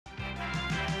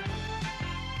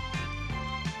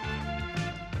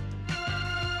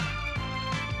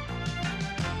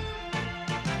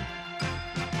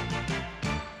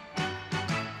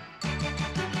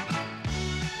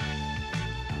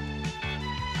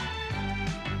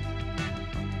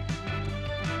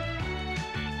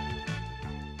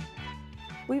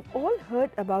We've all heard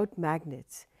about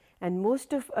magnets, and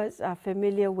most of us are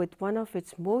familiar with one of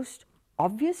its most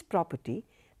obvious property,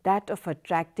 that of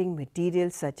attracting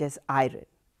materials such as iron.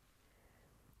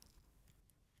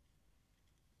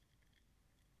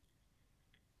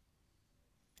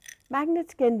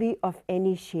 Magnets can be of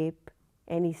any shape,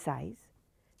 any size.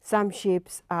 Some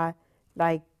shapes are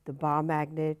like the bar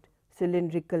magnet,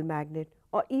 cylindrical magnet,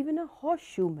 or even a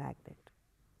horseshoe magnet.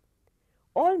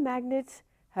 All magnets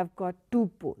have got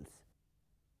two poles,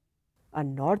 a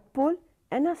north pole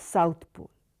and a south pole.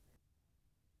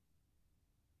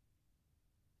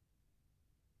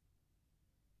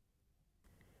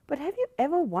 But have you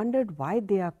ever wondered why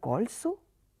they are called so?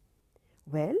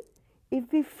 Well,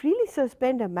 if we freely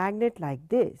suspend a magnet like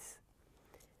this,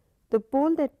 the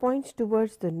pole that points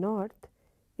towards the north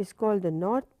is called the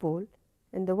north pole,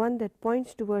 and the one that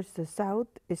points towards the south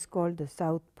is called the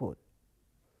south pole.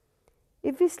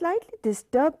 If we slightly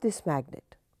disturb this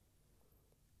magnet,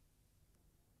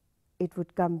 it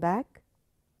would come back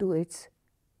to its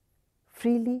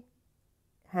freely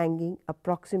hanging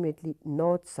approximately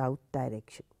north-south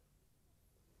direction.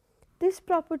 This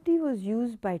property was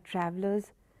used by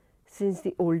travelers since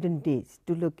the olden days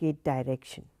to locate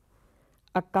direction.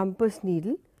 A compass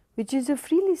needle, which is a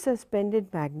freely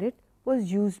suspended magnet,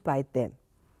 was used by them.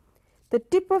 The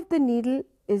tip of the needle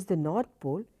is the north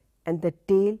pole and the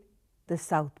tail the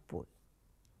south pole.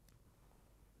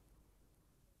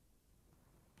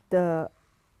 The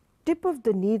tip of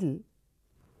the needle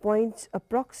points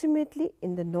approximately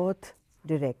in the north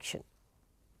direction.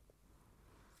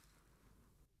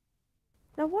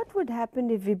 Now, what would happen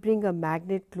if we bring a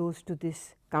magnet close to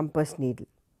this compass needle?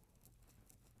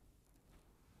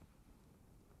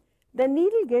 The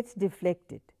needle gets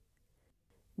deflected.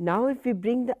 Now, if we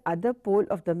bring the other pole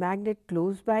of the magnet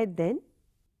close by, then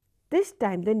this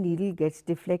time the needle gets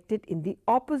deflected in the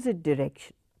opposite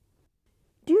direction.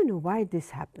 Do you know why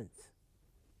this happens?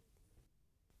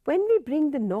 When we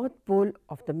bring the north pole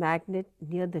of the magnet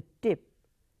near the tip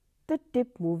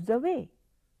moves away,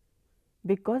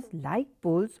 because like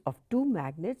poles of two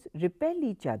magnets repel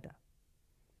each other.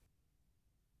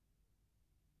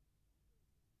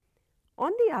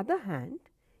 On the other hand,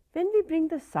 when we bring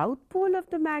the south pole of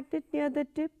the magnet near the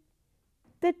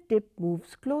tip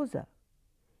moves closer,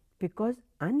 because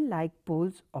unlike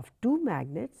poles of two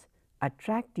magnets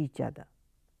attract each other.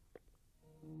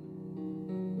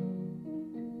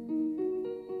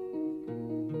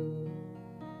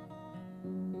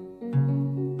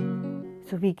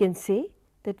 So, we can say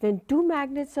that when two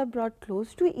magnets are brought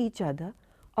close to each other,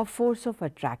 a force of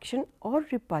attraction or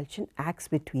repulsion acts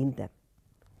between them.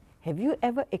 Have you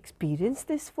ever experienced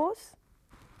this force?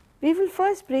 We will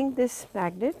first bring this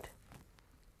magnet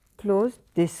close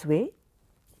this way,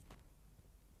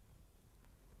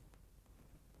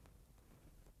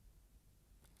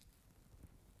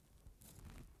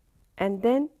 and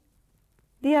then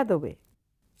the other way.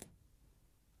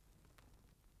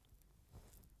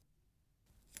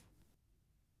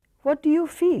 What do you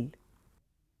feel?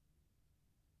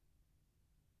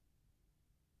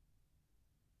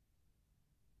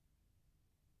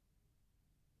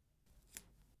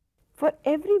 For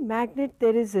every magnet,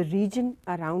 there is a region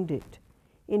around it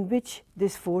in which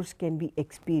this force can be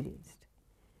experienced.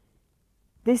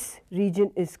 This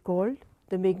region is called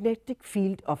the magnetic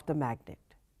field of the magnet.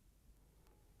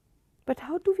 But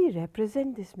how do we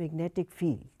represent this magnetic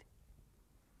field?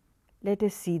 Let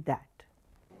us see that.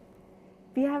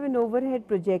 We have an overhead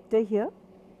projector here.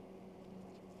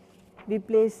 We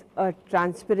place a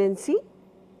transparency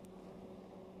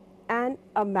and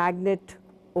a magnet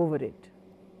over it.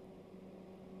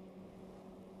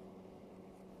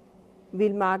 We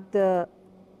will mark the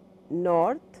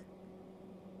north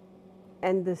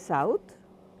and the south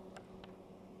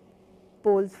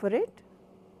poles for it.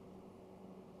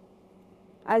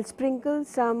 I will sprinkle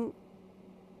some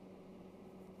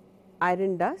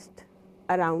iron dust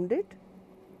around it.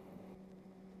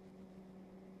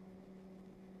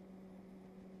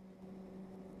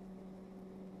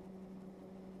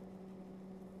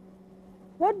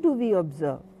 What do we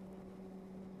observe?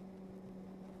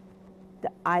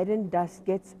 The iron dust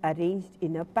gets arranged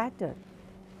in a pattern.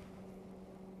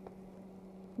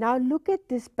 Now, look at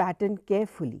this pattern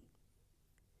carefully.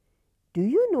 Do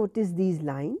you notice these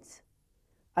lines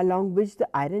along which the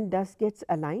iron dust gets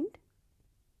aligned?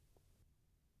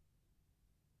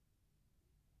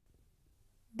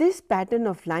 This pattern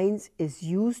of lines is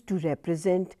used to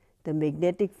represent the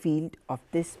magnetic field of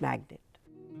this magnet.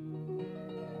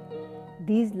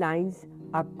 These lines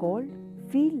are called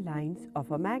field lines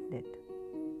of a magnet.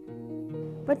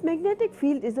 But magnetic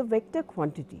field is a vector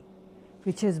quantity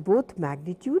which has both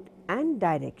magnitude and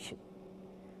direction.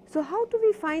 So, how do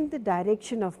we find the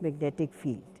direction of magnetic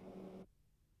field?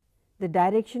 The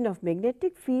direction of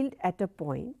magnetic field at a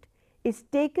point is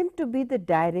taken to be the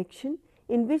direction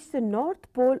in which the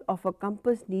north pole of a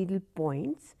compass needle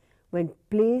points when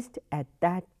placed at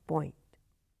that point.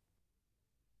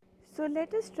 So,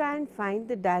 let us try and find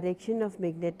the direction of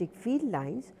magnetic field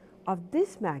lines of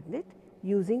this magnet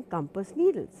using compass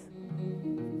needles.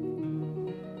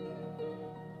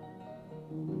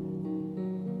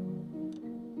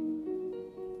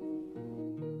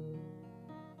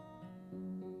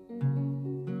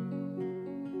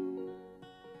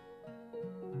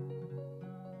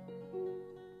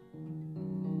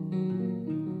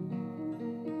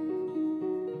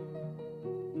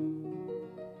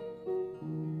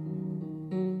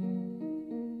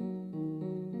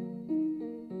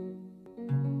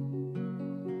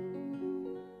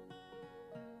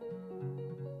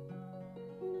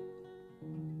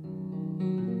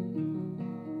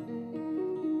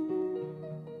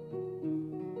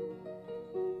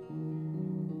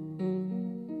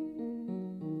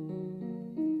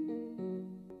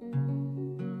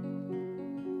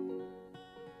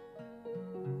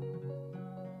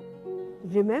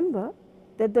 Remember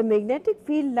that the magnetic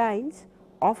field lines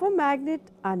of a magnet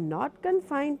are not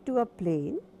confined to a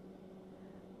plane,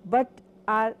 but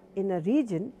are in a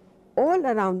region all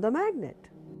around the magnet.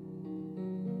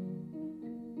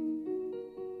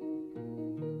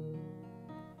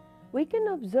 We can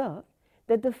observe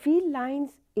that the field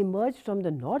lines emerge from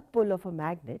the north pole of a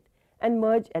magnet and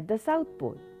merge at the south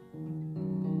pole.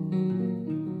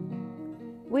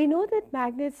 We know that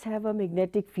magnets have a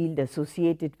magnetic field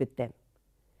associated with them.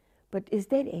 But is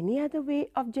there any other way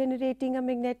of generating a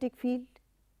magnetic field?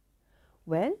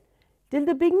 Well, till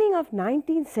the beginning of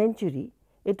 19th century,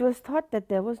 it was thought that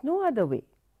there was no other way.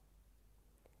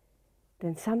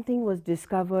 Then something was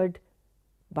discovered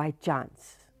by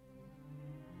chance.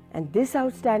 And this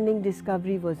outstanding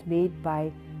discovery was made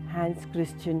by Hans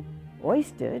Christian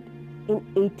Ørsted in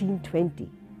 1820.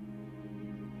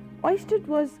 Ørsted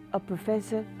was a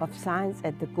professor of science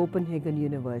at the Copenhagen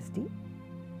University.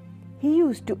 He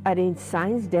used to arrange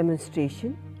science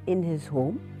demonstration in his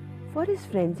home for his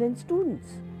friends and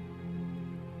students.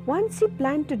 Once he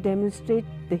planned to demonstrate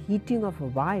the heating of a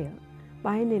wire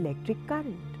by an electric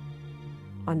current.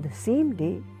 On the same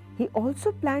day, he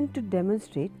also planned to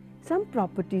demonstrate some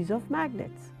properties of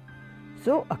magnets.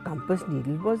 So a compass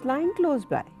needle was lying close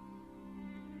by.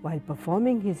 While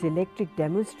performing his electric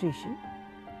demonstration,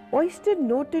 Ørsted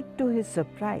noted to his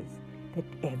surprise that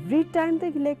every time the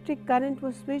electric current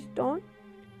was switched on,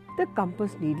 the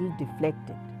compass needle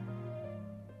deflected.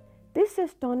 This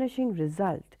astonishing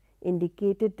result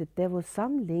indicated that there was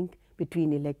some link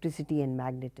between electricity and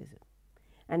magnetism,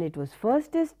 and it was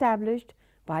first established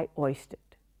by Ørsted.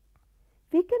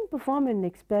 We can perform an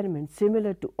experiment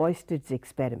similar to Ørsted's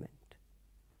experiment.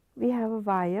 We have a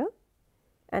wire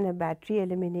and a battery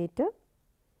eliminator.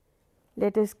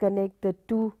 Let us connect the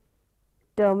two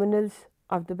terminals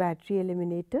of the battery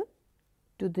eliminator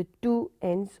to the two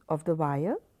ends of the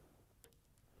wire.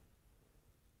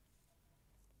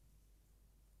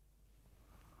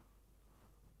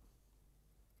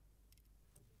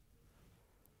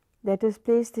 Let us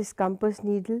place this compass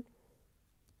needle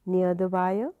near the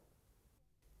wire.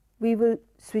 We will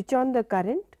switch on the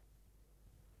current.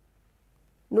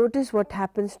 Notice what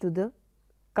happens to the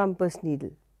compass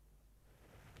needle.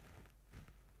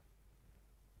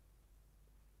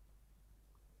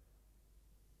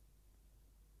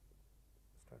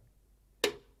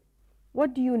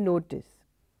 What do you notice?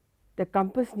 The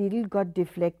compass needle got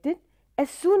deflected as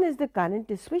soon as the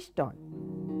current is switched on.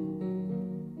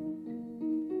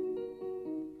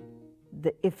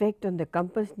 The effect on the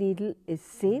compass needle is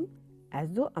same as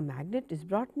though a magnet is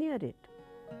brought near it.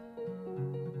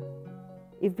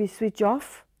 If we switch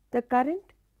off the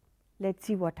current, let's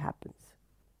see what happens.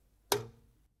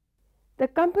 The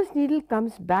compass needle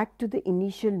comes back to the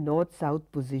initial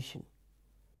north-south position.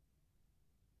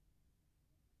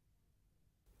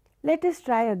 Let us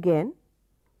try again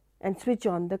and switch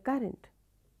on the current.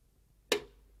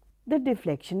 The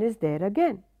deflection is there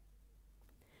again.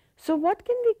 So, what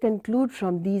can we conclude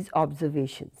from these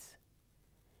observations?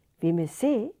 We may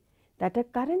say that a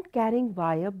current carrying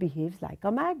wire behaves like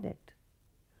a magnet,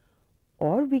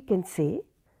 or we can say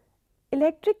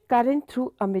electric current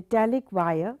through a metallic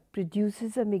wire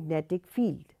produces a magnetic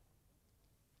field.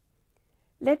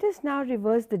 Let us now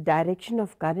reverse the direction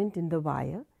of current in the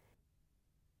wire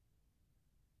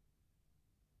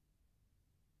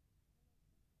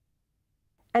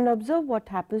and observe what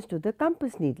happens to the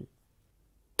compass needle.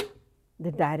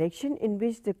 The direction in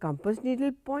which the compass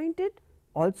needle pointed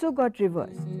also got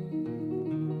reversed.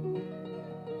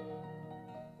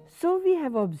 So we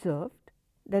have observed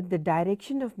that the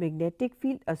direction of magnetic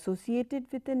field associated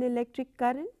with an electric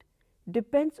current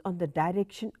depends on the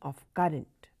direction of current.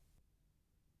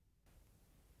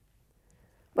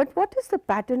 But what is the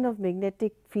pattern of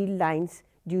magnetic field lines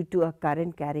due to a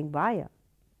current carrying wire?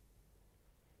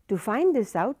 To find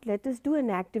this out, let us do an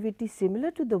activity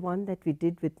similar to the one that we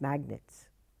did with magnets.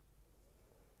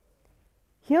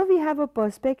 Here we have a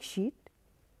perspex sheet,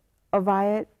 a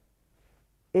wire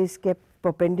is kept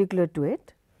perpendicular to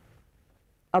it,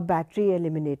 a battery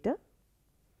eliminator.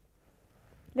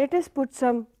 Let us put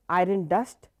some iron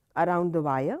dust around the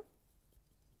wire.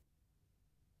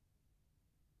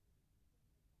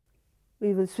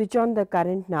 We will switch on the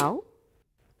current now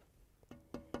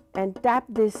and tap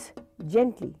this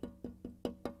gently.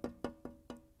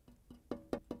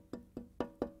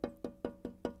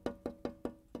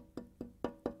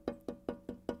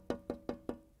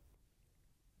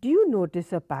 Do you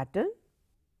notice a pattern?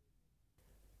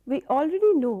 We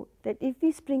already know that if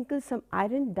we sprinkle some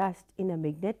iron dust in a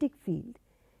magnetic field,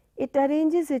 it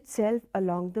arranges itself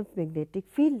along the magnetic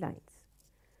field lines.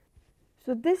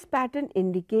 So, this pattern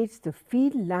indicates the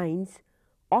field lines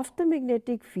of the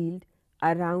magnetic field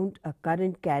around a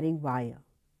current carrying wire.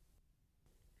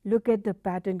 Look at the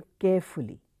pattern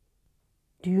carefully.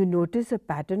 Do you notice a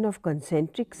pattern of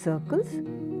concentric circles?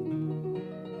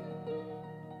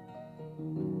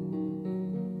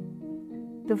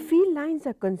 The field lines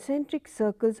are concentric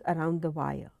circles around the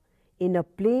wire in a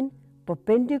plane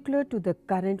perpendicular to the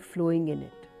current flowing in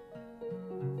it.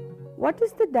 What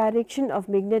is the direction of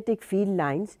magnetic field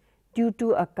lines due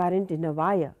to a current in a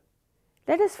wire?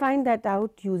 Let us find that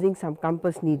out using some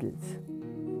compass needles.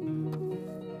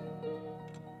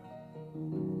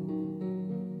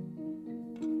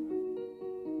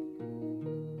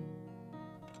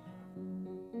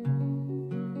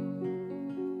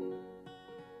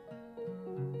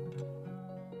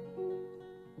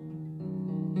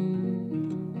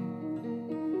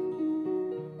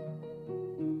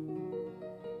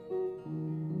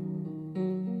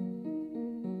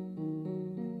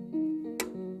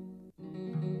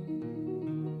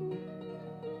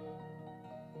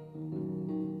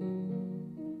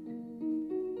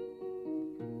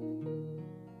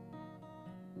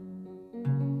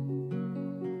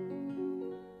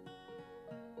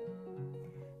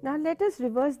 Now, let us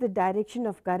reverse the direction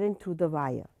of current through the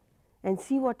wire and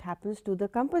see what happens to the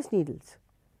compass needles.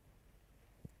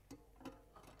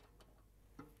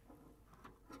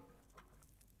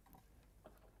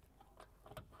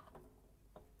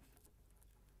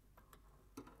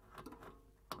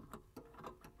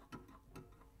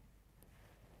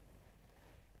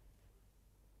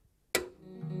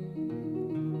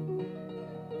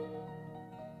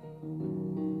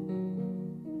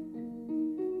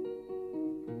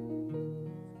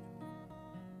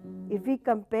 If we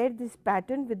compare this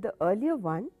pattern with the earlier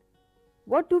one,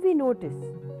 what do we notice?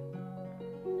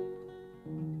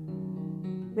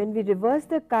 When we reverse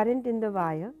the current in the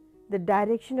wire, the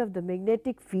direction of the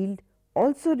magnetic field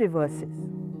also reverses.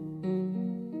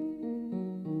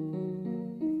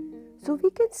 So, we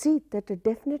can see that a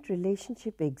definite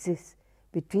relationship exists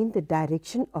between the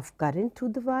direction of current through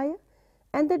the wire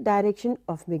and the direction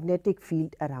of magnetic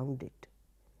field around it.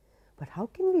 But how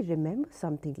can we remember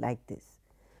something like this?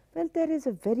 Well, there is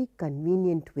a very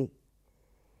convenient way.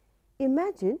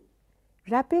 Imagine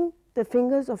wrapping the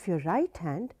fingers of your right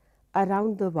hand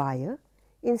around the wire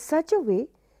in such a way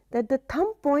that the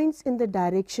thumb points in the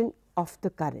direction of the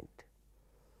current.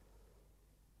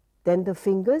 Then the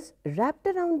fingers wrapped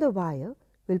around the wire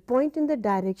will point in the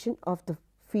direction of the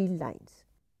field lines.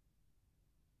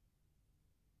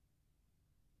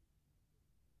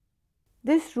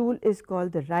 This rule is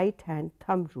called the right hand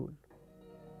thumb rule.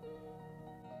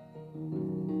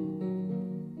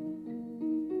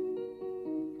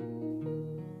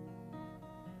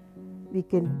 We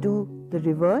can do the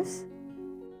reverse,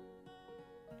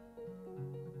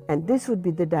 and this would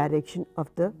be the direction of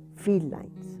the field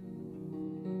lines.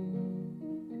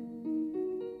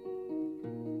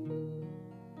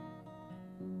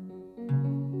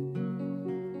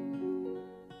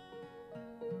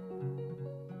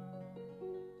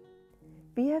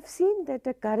 We have seen that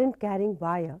a current carrying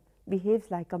wire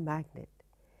behaves like a magnet,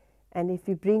 and if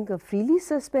we bring a freely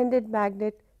suspended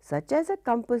magnet such as a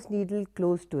compass needle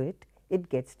close to it, it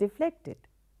gets deflected.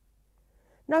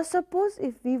 Now, suppose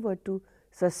if we were to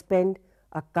suspend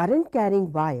a current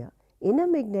carrying wire in a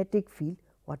magnetic field,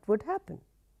 what would happen?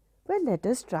 Well, let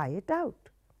us try it out.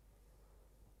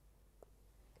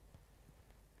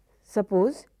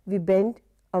 Suppose we bend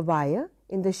a wire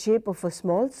in the shape of a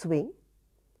small swing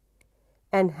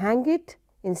and hang it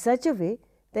in such a way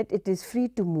that it is free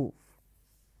to move.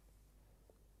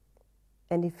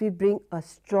 And if we bring a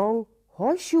strong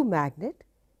horseshoe magnet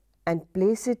and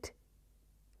place it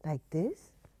like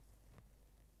this,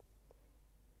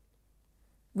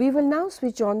 we will now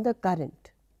switch on the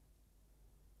current.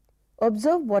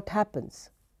 Observe what happens.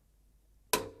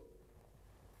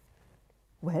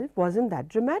 Well, wasn't that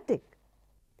dramatic?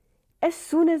 As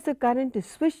soon as the current is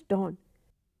switched on,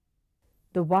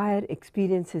 the wire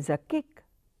experiences a kick.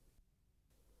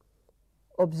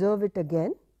 Observe it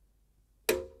again.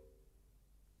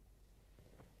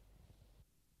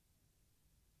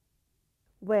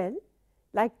 Well,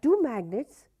 like two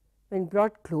magnets, when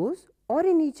brought close or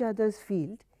in each other's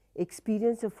field,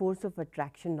 experience a force of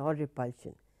attraction or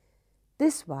repulsion.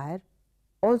 This wire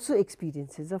also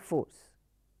experiences a force.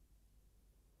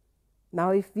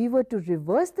 Now, if we were to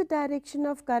reverse the direction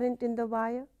of current in the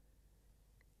wire,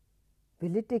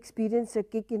 will it experience a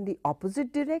kick in the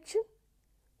opposite direction?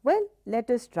 Well, let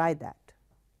us try that.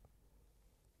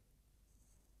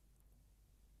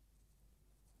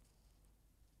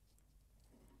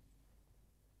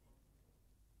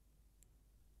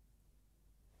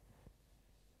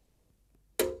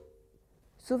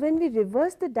 So, when we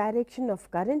reverse the direction of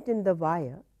current in the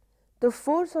wire, the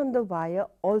force on the wire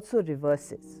also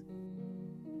reverses.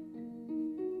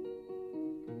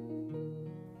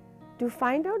 To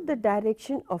find out the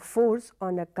direction of force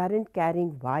on a current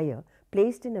carrying wire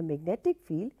placed in a magnetic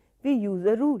field, we use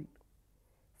a rule,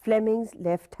 Fleming's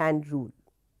left hand rule.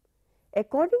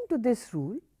 According to this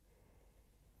rule,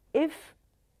 if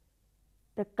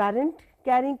the current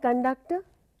carrying conductor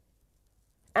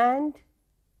and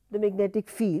the magnetic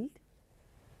field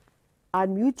are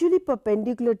mutually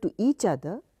perpendicular to each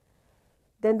other,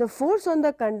 then the force on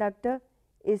the conductor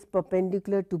is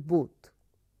perpendicular to both.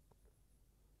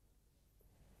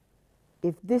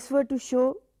 If this were to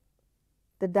show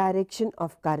the direction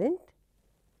of current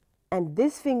and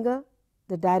this finger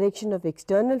the direction of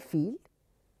external field,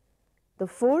 the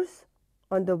force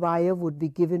on the wire would be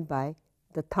given by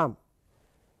the thumb.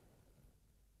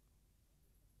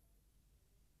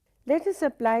 Let us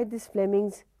apply this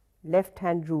Fleming's left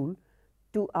hand rule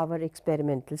to our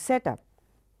experimental setup.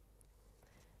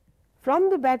 From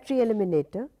the battery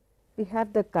eliminator, we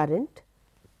have the current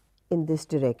in this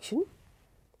direction,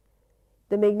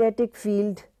 the magnetic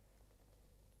field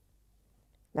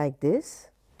like this.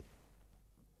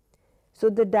 So,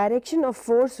 the direction of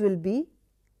force will be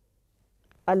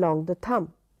along the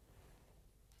thumb.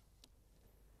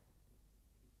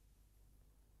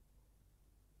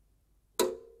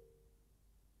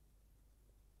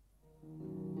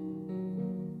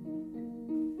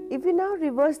 If we now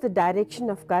reverse the direction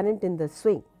of current in the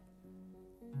swing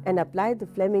and apply the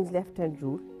Fleming's left hand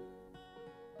rule,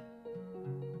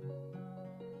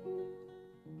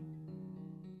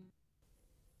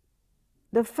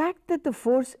 the fact that the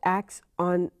force acts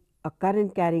on a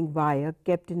current carrying wire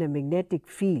kept in a magnetic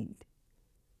field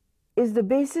is the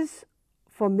basis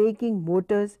for making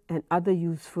motors and other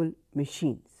useful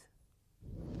machines.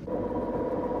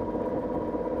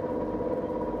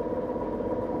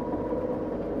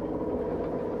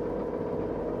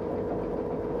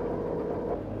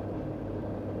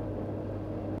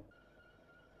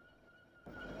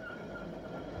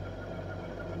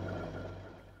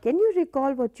 Can you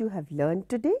recall what you have learned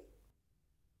today?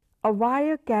 A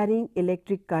wire carrying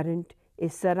electric current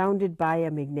is surrounded by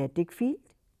a magnetic field.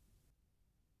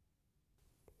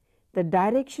 The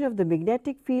direction of the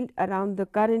magnetic field around the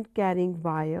current carrying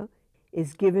wire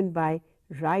is given by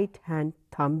right hand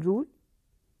thumb rule.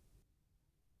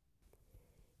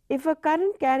 If a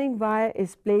current carrying wire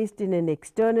is placed in an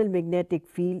external magnetic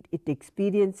field, it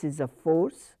experiences a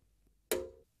force.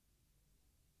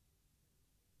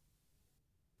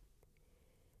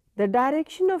 The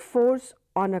direction of force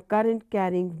on a current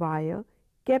carrying wire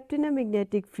kept in a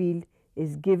magnetic field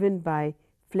is given by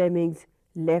Fleming's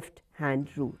left hand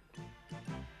rule.